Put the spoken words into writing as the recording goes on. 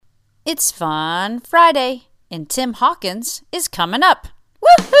It's Fun Friday, and Tim Hawkins is coming up.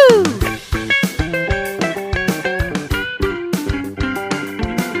 Woohoo!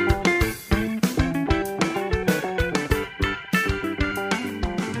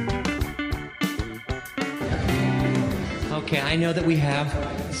 Okay, I know that we have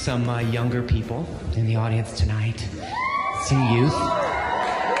some younger people in the audience tonight. Some youth.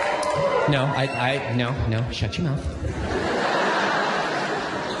 No, shut your mouth.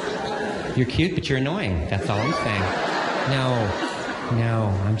 You're cute, but you're annoying. That's all I'm saying.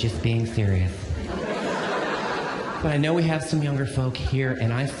 No, I'm just being serious. But I know we have some younger folk here,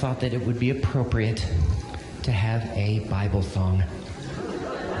 and I thought that it would be appropriate to have a Bible song.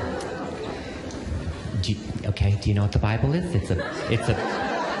 Do you know what the Bible is? It's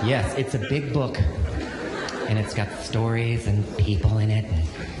a big book, and it's got stories and people in it, and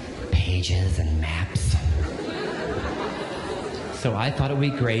pages and maps. So I thought it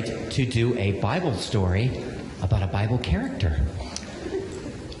would be great to do a Bible story about a Bible character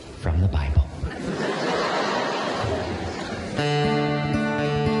from the Bible.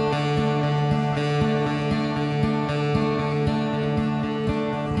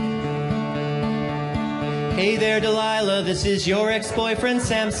 Hey there, Delilah, this is your ex-boyfriend,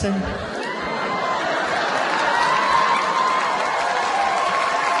 Samson.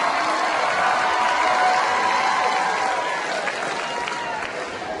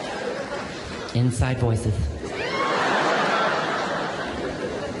 Inside voices.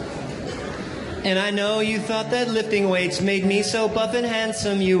 And I know you thought that lifting weights made me so buff and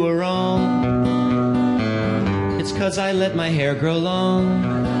handsome. You were wrong. It's 'cause I let my hair grow long.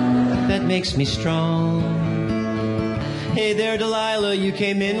 That makes me strong. Hey there, Delilah, you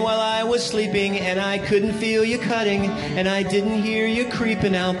came in while I was sleeping, and I couldn't feel you cutting, and I didn't hear you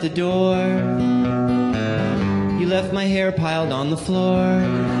creeping out the door. You left my hair piled on the floor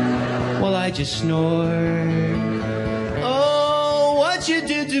while I just snored. Oh, what you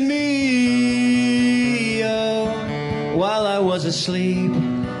did to me, oh, while I was asleep.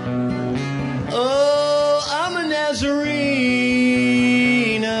 Oh, I'm a Nazarene,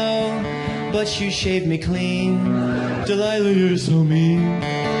 oh, but you shaved me clean. Delilah, you're so mean.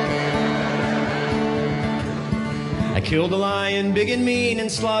 I killed a lion big and mean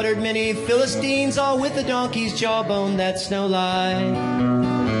and slaughtered many Philistines, all with a donkey's jawbone, that's no lie.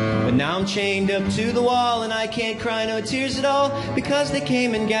 But now I'm chained up to the wall and I can't cry no tears at all because they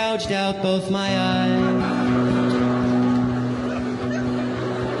came and gouged out both my eyes.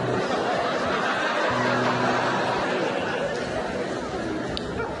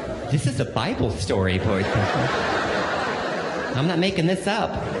 This is a Bible story, boys. I'm not making this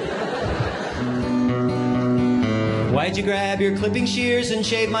up. Why'd you grab your clipping shears and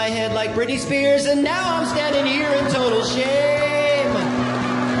shave my head like Britney Spears? And now I'm standing here in total shame.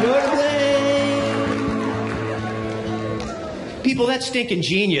 You're to blame. People, that's stinking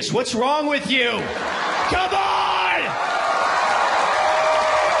genius. What's wrong with you? Come on!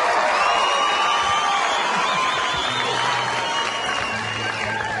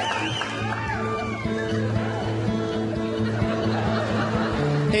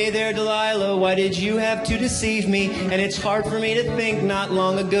 Hey there, Delilah, why did you have to deceive me? And it's hard for me to think not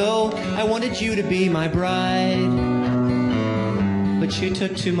long ago I wanted you to be my bride. But you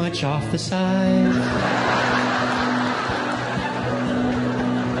took too much off the side.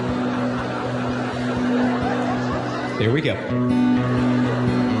 There we go.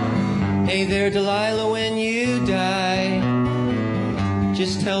 Hey there, Delilah, when you die,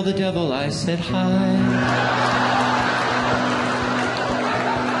 just tell the devil I said hi.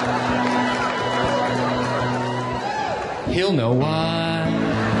 He'll know why.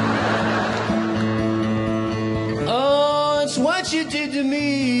 Oh, it's what you did to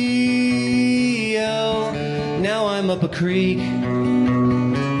me. Oh, now I'm up a creek.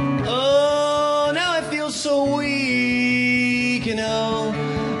 Oh, now I feel so weak. You know,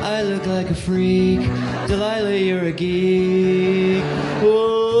 I look like a freak. Delilah, you're a geek.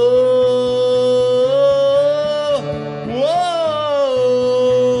 Whoa.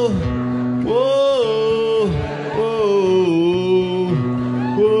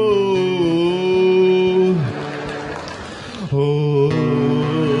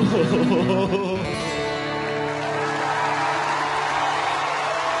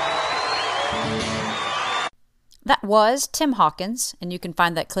 That was Tim Hawkins, and you can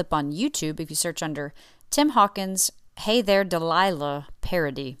find that clip on YouTube if you search under Tim Hawkins, Hey There Delilah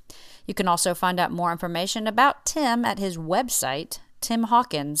parody. You can also find out more information about Tim at his website,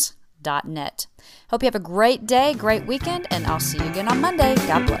 timhawkins.net. Hope you have a great day, great weekend, and I'll see you again on Monday.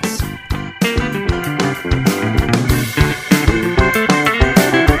 God bless.